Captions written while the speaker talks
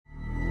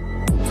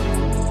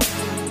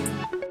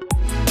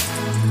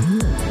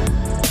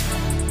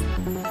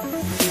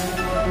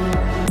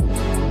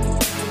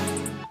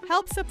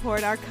Help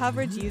support our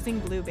coverage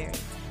using Blueberry,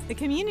 the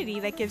community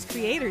that gives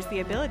creators the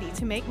ability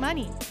to make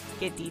money,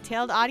 get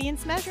detailed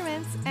audience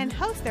measurements, and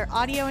host their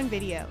audio and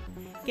video.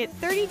 Get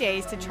 30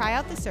 days to try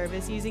out the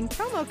service using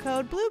promo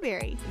code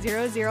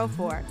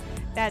Blueberry004.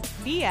 That's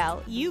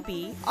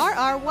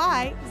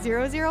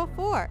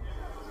BLUBRRY004.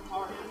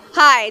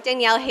 Hi,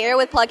 Danielle here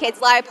with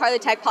Plugheads Live, part of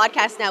the Tech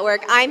Podcast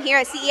Network. I'm here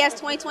at CES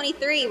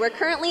 2023. We're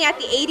currently at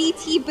the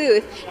ADT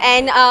booth.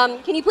 And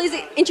can you please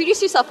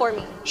introduce yourself for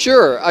me?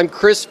 Sure. I'm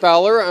Chris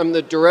Fowler. I'm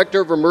the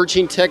Director of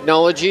Emerging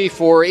Technology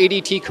for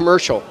ADT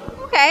Commercial.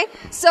 Okay.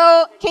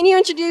 So can you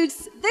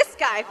introduce this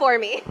guy for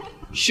me?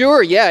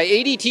 Sure, yeah.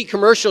 ADT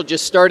Commercial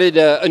just started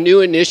a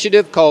new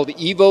initiative called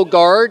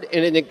EvoGuard,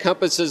 and it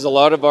encompasses a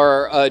lot of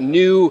our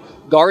new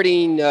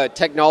guarding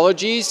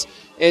technologies.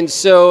 And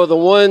so the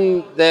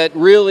one that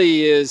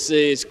really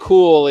is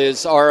cool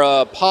is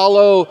our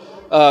Apollo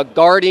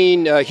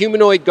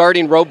humanoid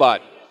guarding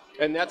robot.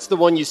 And that's the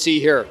one you see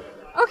here.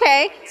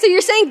 Okay, so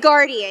you're saying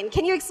Guardian.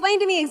 Can you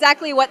explain to me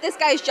exactly what this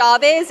guy's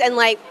job is and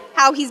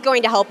how he's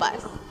going to help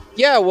us?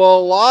 Yeah, well,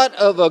 a lot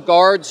of a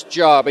guard's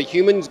job, a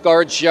human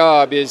guard's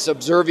job, is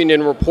observing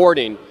and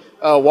reporting.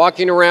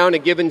 Walking around a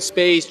given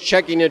space,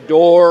 checking a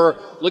door,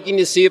 looking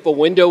to see if a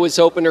window is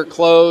open or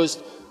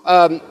closed.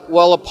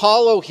 Well,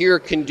 Apollo here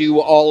can do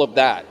all of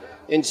that.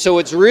 And so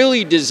it's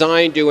really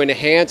designed to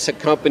enhance a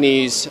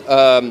company's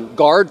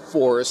guard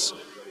force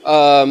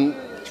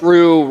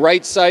through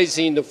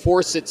right-sizing the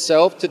force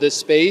itself to the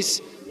space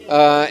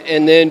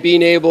and then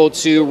being able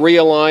to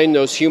realign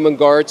those human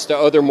guards to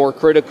other more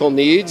critical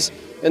needs.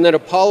 And then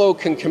Apollo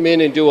can come in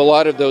and do a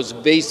lot of those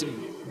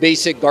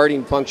basic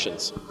guarding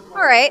functions.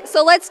 All right,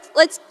 so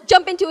let's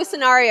jump into a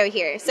scenario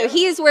here. So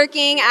he is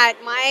working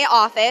at my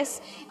office.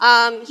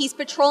 He's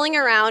patrolling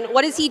around.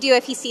 What does he do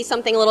if he sees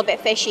something a little bit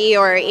fishy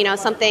or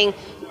something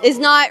is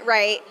not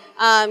right?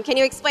 Can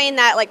you explain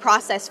that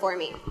process for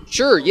me?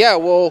 Sure. Yeah.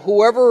 Well,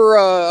 whoever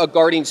a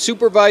guarding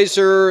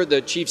supervisor,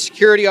 the chief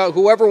security,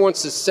 whoever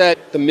wants to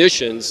set the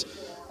missions,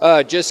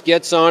 just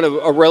gets on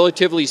a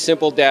relatively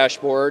simple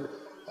dashboard,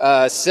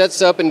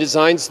 sets up and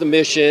designs the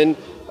mission.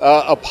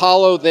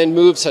 Apollo then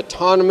moves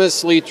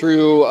autonomously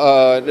through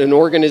an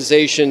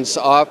organization's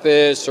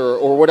office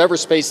or whatever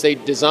space they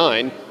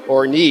design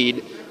or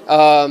need,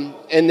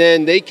 and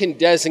then they can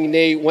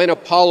designate when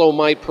Apollo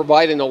might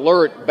provide an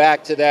alert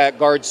back to that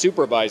guard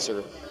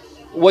supervisor.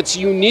 What's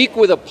unique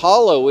with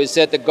Apollo is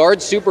that the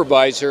guard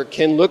supervisor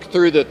can look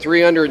through the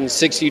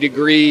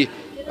 360-degree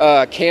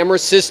camera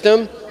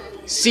system,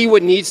 see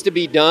what needs to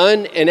be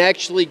done, and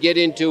actually get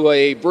into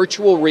a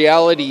virtual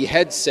reality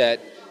headset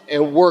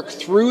and work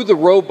through the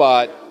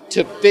robot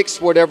to fix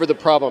whatever the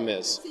problem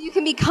is. So you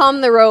can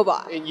become the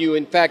robot. And you,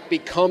 in fact,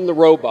 become the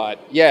robot,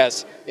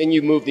 yes. And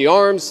you move the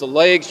arms, the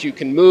legs, you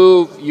can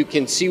move, you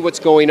can see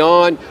what's going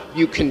on,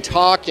 you can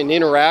talk and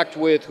interact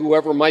with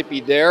whoever might be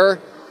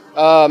there.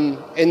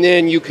 And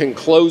then you can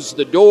close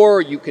the door,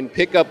 you can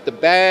pick up the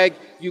bag,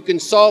 you can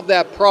solve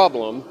that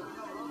problem.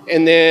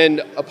 And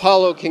then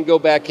Apollo can go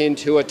back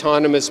into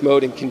autonomous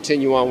mode and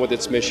continue on with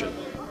its mission.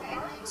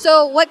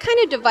 So what kind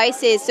of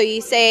devices, so you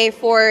say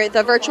for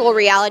the virtual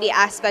reality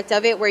aspect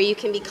of it where you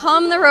can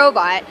become the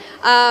robot,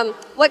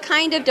 what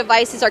kind of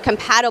devices are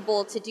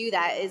compatible to do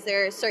that? Is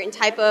there a certain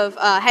type of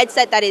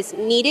headset that is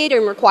needed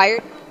and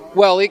required?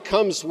 Well, it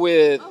comes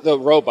with the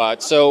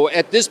robot. So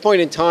at this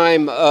point in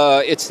time,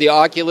 it's the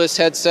Oculus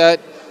headset.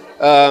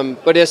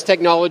 But as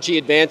technology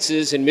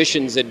advances and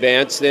missions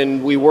advance,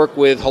 then we work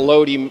with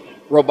Haloti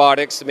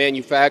Robotics, the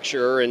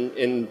manufacturer,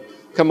 and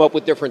come up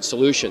with different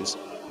solutions.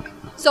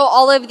 So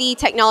all of the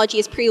technology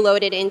is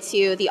preloaded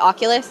into the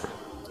Oculus?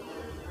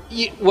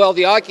 Well,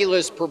 the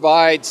Oculus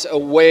provides a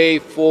way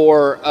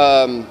for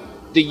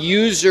the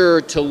user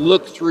to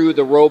look through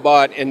the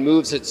robot and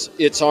moves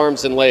its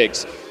arms and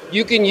legs.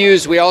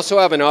 We also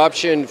have an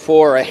option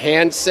for a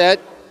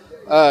handset.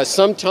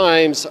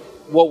 Sometimes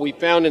what we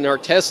found in our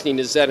testing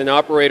is that an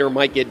operator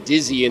might get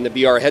dizzy in the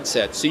VR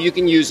headset. So you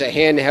can use a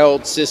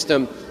handheld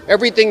system.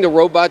 Everything the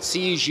robot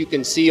sees, you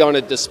can see on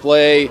a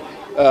display.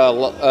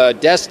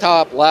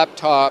 Desktop,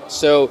 laptop,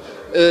 so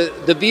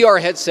the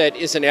VR headset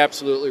isn't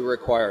absolutely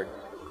required.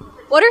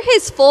 What are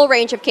his full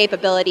range of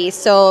capabilities?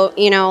 So,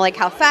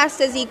 how fast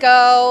does he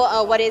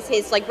go? What is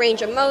his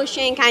range of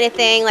motion kind of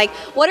thing?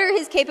 What are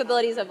his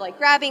capabilities of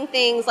grabbing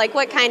things?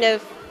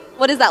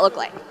 What does that look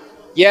like?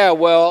 Yeah,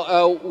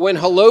 well, when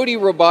Haloti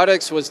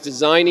Robotics was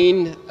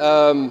designing,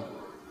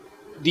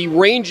 the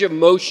range of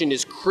motion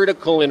is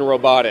critical in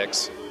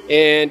robotics.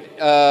 And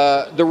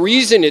the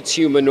reason it's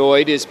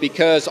humanoid is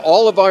because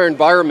all of our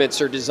environments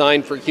are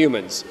designed for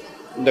humans.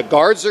 And the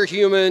guards are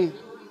human,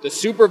 the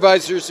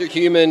supervisors are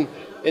human,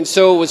 and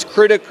so it was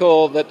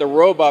critical that the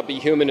robot be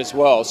human as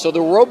well. So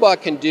the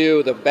robot can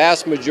do the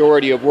vast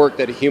majority of work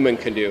that a human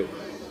can do.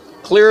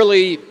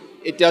 Clearly,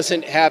 it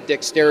doesn't have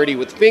dexterity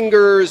with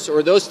fingers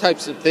or those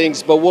types of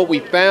things, but what we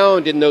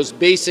found in those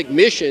basic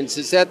missions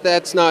is that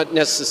that's not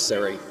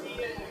necessary.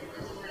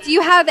 Do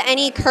you have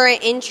any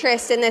current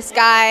interest in this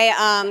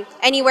guy,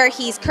 anywhere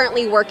he's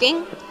currently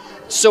working?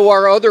 So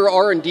our other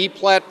R&D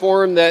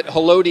platform that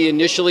Haloti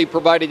initially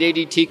provided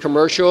ADT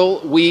Commercial,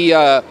 we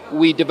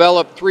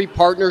developed 3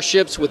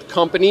 partnerships with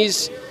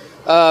companies,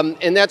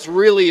 and that's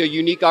really a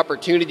unique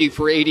opportunity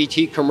for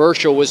ADT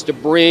Commercial, was to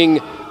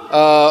bring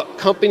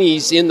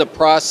companies in the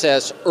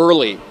process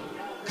early.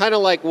 Kind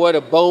of like what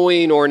a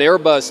Boeing or an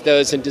Airbus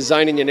does in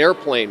designing an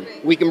airplane.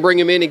 We can bring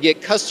them in and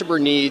get customer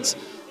needs,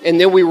 and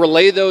then we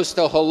relay those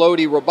to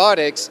Haloti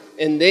Robotics,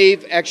 and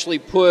they've actually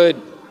put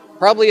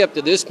probably up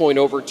to this point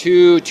over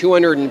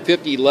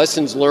 250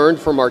 lessons learned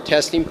from our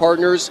testing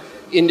partners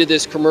into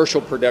this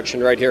commercial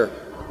production right here.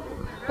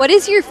 What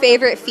is your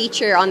favorite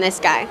feature on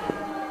this guy?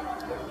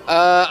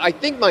 I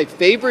think my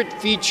favorite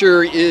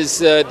feature is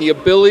the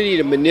ability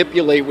to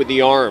manipulate with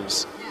the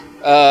arms.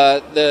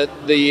 The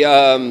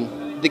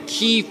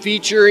key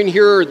feature in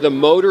here are the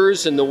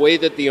motors and the way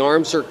that the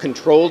arms are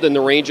controlled in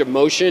the range of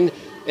motion,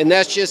 and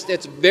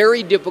that's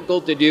very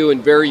difficult to do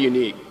and very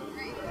unique.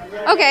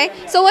 Okay,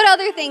 so what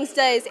other things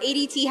does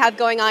ADT have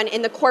going on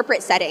in the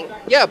corporate setting?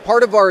 Yeah,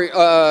 part of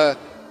our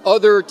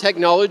other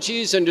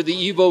technologies under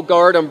the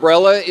EvoGuard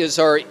umbrella is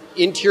our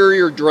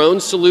interior drone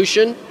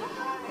solution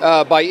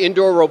by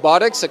Indoor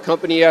Robotics, a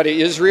company out of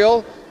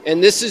Israel.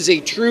 And this is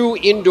a true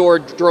indoor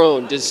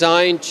drone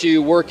designed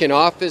to work in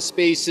office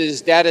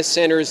spaces, data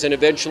centers, and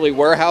eventually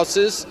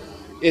warehouses.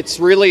 It's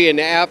really an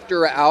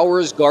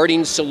after-hours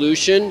guarding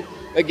solution.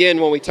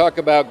 Again, when we talk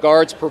about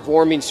guards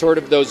performing sort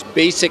of those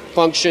basic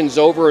functions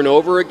over and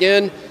over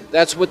again,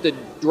 that's what the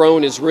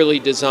drone is really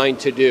designed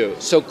to do.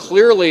 So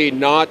clearly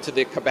not to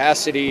the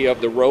capacity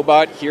of the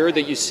robot here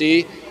that you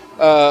see,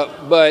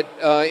 but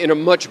in a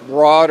much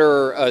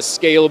broader,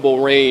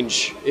 scalable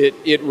range,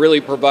 it really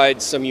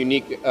provides some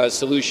unique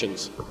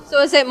solutions.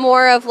 So is it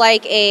more of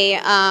like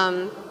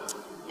an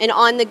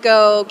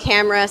on-the-go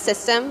camera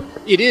system?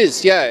 It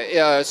is,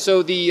 yeah.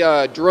 So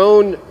the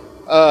drone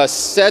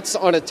sets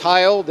on a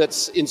tile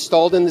that's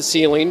installed in the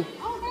ceiling.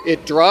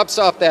 It drops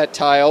off that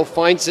tile,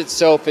 finds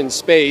itself in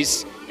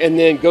space, and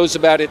then goes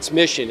about its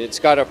mission. It's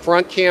got a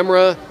front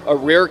camera, a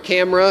rear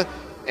camera,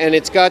 and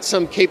it's got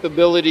some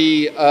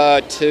capability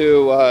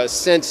to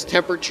sense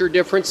temperature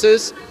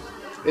differences.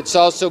 It's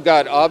also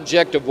got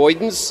object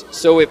avoidance,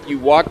 so if you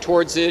walk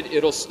towards it,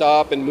 it'll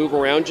stop and move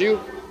around you,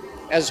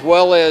 as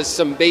well as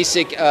some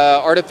basic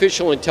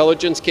artificial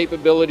intelligence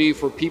capability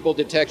for people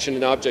detection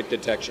and object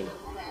detection.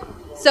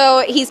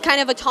 So he's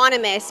kind of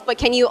autonomous, but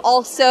can you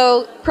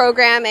also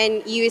program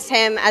and use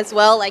him as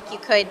well, like you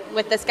could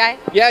with this guy?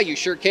 Yeah, you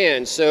sure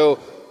can. So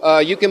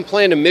you can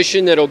plan a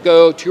mission that'll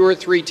go 2 or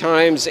 3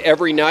 times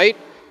every night,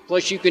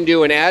 plus you can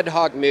do an ad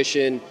hoc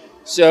mission.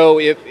 So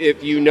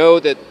if you know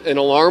that an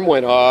alarm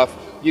went off,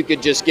 you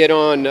could just get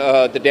on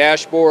the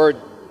dashboard,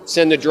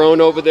 send the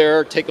drone over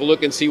there, take a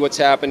look and see what's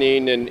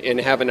happening and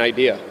have an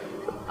idea.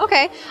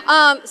 Okay,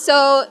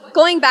 so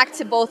going back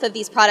to both of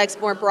these products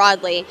more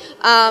broadly,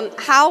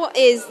 how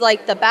is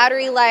like the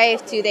battery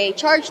life? Do they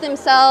charge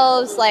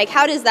themselves? Like,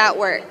 how does that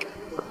work?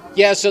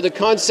 Yeah, so the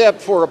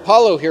concept for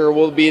Apollo here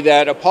will be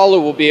that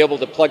Apollo will be able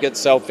to plug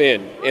itself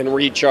in and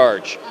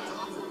recharge.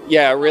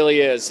 Yeah, it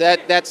really is.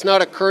 That's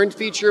not a current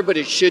feature, but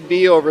it should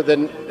be over the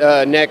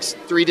next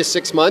 3 to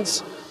 6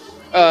 months.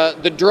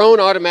 The drone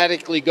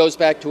automatically goes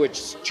back to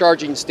its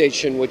charging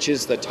station, which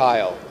is the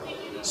tile.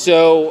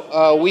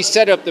 So we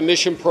set up the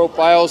mission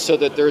profile so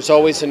that there's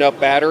always enough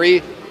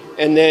battery,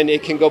 and then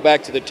it can go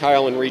back to the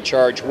tile and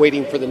recharge,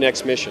 waiting for the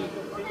next mission.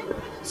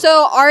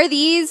 So are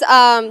these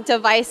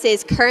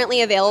devices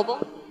currently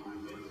available?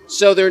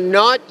 So they're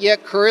not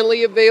yet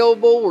currently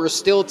available. We're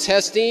still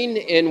testing,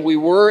 and we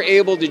were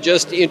able to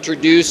just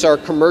introduce our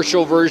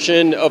commercial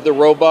version of the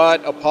robot,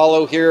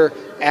 Apollo, here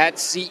at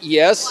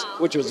CES,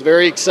 which was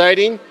very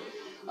exciting.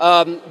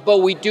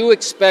 But we do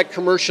expect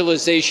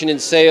commercialization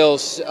and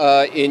sales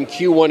in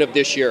Q1 of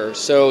this year,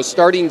 so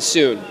starting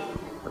soon.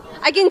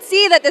 I can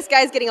see that this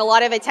guy's getting a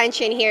lot of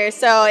attention here,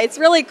 so it's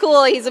really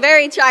cool. He's a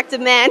very attractive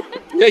man.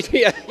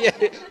 Yeah.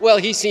 Well,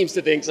 he seems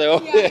to think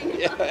so.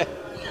 Yeah.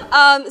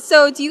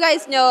 So do you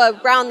guys know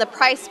around the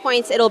price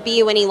points it'll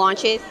be when he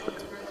launches?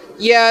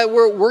 Yeah,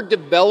 we're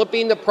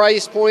developing the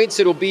price points.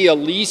 It'll be a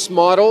lease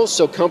model,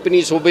 so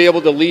companies will be able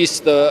to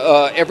lease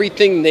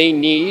everything they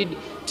need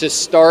to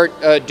start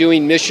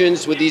doing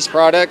missions with these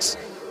products,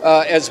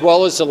 as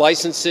well as the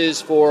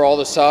licenses for all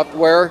the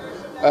software.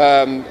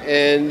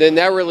 And then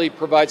that really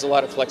provides a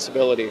lot of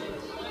flexibility.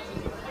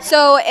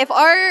 So if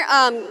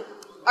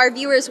our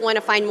viewers want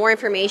to find more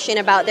information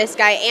about this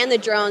guy and the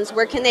drones,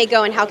 where can they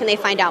go and how can they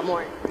find out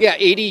more? Yeah,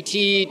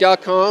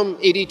 ADT.com,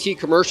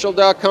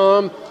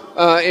 ADTcommercial.com,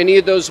 any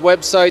of those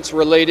websites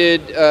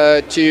related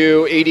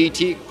to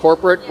ADT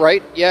corporate,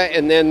 right? Yeah,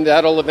 and then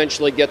that'll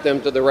eventually get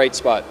them to the right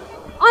spot.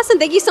 Awesome.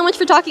 Thank you so much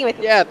for talking with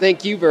me. Yeah,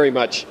 thank you very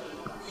much.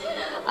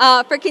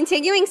 For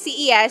continuing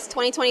CES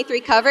 2023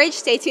 coverage,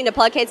 stay tuned to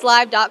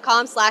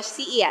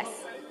plugkidslive.com/CES.